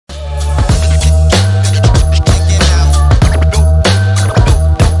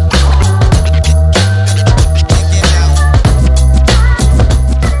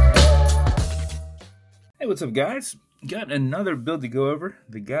What's up, guys? Got another build to go over.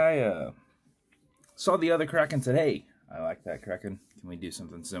 The guy saw the other Kraken and said, hey, I like that Kraken. Can we do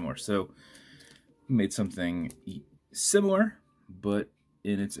something similar? So we made something similar, but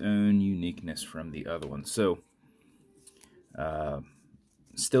in its own uniqueness from the other one. So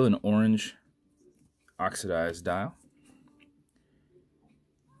still an orange oxidized dial,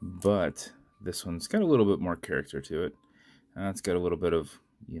 but this one's got a little bit more character to it. It's got a little bit of,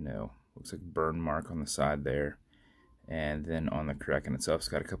 looks like burn mark on the side there. And then on the Kraken itself, it's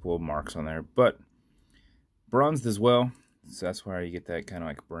got a couple of marks on there, but bronzed as well. So that's why you get that kind of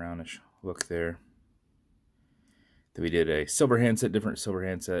like brownish look there. Then we did a silver handset, different silver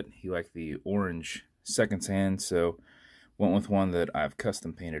handset. He liked the orange seconds hand, so went with one that I've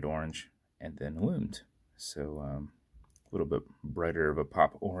custom painted orange and then loomed. So a little bit brighter of a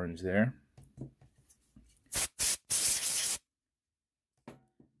pop orange there.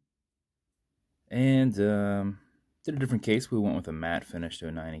 And did a different case. We went with a matte finish to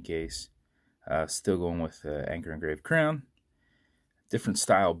a 90 case. Still going with the anchor engraved crown. Different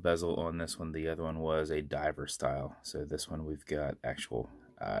style bezel on this one. The other one was a diver style. So this one we've got actual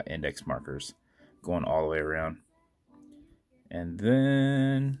index markers going all the way around. And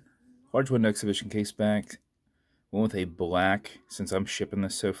then large window exhibition case back. Went with a black. Since I'm shipping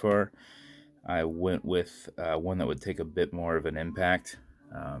this so far, I went with one that would take a bit more of an impact.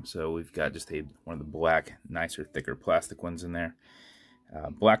 So we've got just one of the black, nicer, thicker plastic ones in there.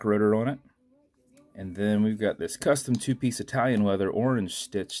 Black rotor on it. And then we've got this custom two-piece Italian leather, orange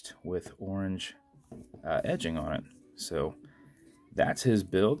stitched with orange edging on it. So that's his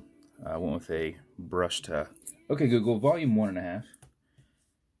build. I went with a brushed... Okay, Google, volume 1.5.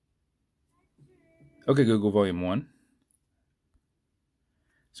 Okay, Google, volume 1.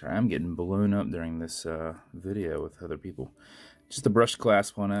 Sorry, I'm getting blown up during this video with other people. Just a brushed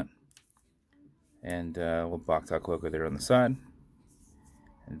clasp on it. And a little box talk logo there on the side.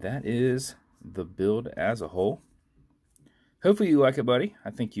 And that is the build as a whole. Hopefully you like it, buddy. I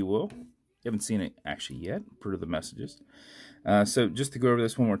think you will. You haven't seen it actually yet, per the messages. So just to go over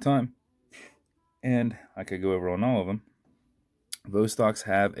this one more time, and I could go over on all of them, those stocks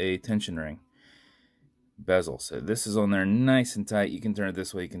have a tension ring bezel. So this is on there nice and tight. You can turn it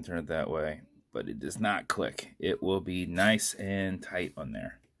this way, you can turn it that way, but it does not click. It will be nice and tight on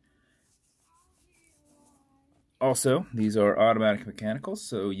there. Also, these are automatic mechanicals,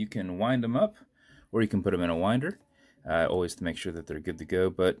 so you can wind them up or you can put them in a winder, always to make sure that they're good to go.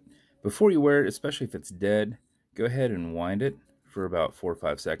 But before you wear it, especially if it's dead, go ahead and wind it for about 4 or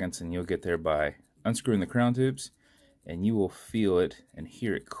 5 seconds, and you'll get there by unscrewing the crown tubes, and you will feel it and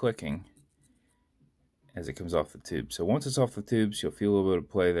hear it clicking as it comes off the tube. So once it's off the tubes, you'll feel a little bit of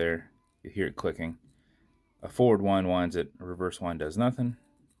play there. You hear it clicking. A forward wind winds it, a reverse wind does nothing,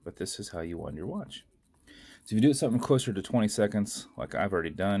 but this is how you wind your watch. So if you do something closer to 20 seconds, like I've already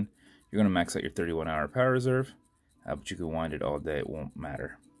done, you're going to max out your 31-hour power reserve, but you can wind it all day, it won't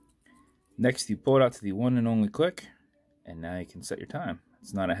matter. Next, you pull it out to the one and only click, and now you can set your time.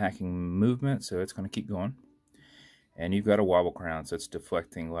 It's not a hacking movement, so it's going to keep going. And you've got a wobble crown, so it's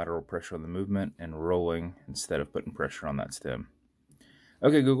deflecting lateral pressure on the movement and rolling instead of putting pressure on that stem.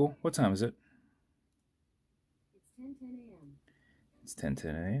 Okay, Google, what time is it? It's 10:10 a.m. It's 10:10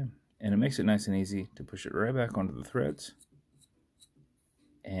 a.m. And it makes it nice and easy to push it right back onto the threads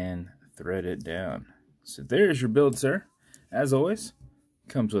and thread it down. So there's your build, sir. As always,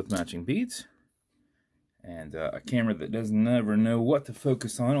 comes with matching beads and a camera that doesn't ever know what to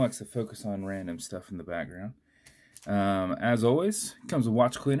focus on. It likes to focus on random stuff in the background. As always, comes with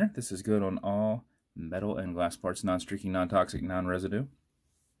watch cleaner. This is good on all metal and glass parts, non-streaky, non-toxic, non-residue.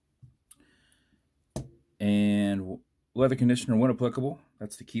 And leather conditioner when applicable.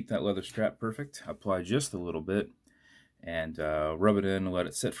 That's to keep that leather strap perfect. Apply just a little bit and rub it in, let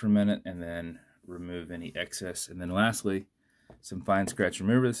it sit for a minute, and then remove any excess. And then lastly, some fine scratch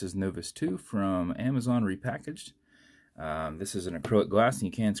remover. This is Novus 2 from Amazon repackaged. This is an acrylic glass, and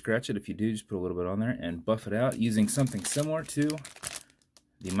you can scratch it. If you do, just put a little bit on there and buff it out using something similar to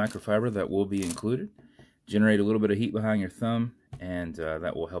the microfiber that will be included. Generate a little bit of heat behind your thumb, and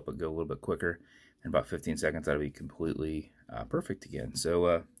that will help it go a little bit quicker. In about 15 seconds, that'll be completely perfect again.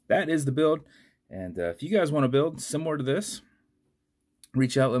 So that is the build. And if you guys want to build similar to this,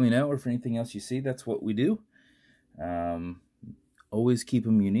 reach out, let me know. Or for anything else you see, that's what we do. Always keep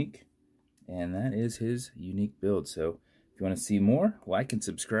them unique. And that is his unique build. So if you want to see more, like and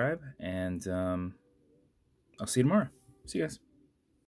subscribe. And I'll see you tomorrow. See you guys.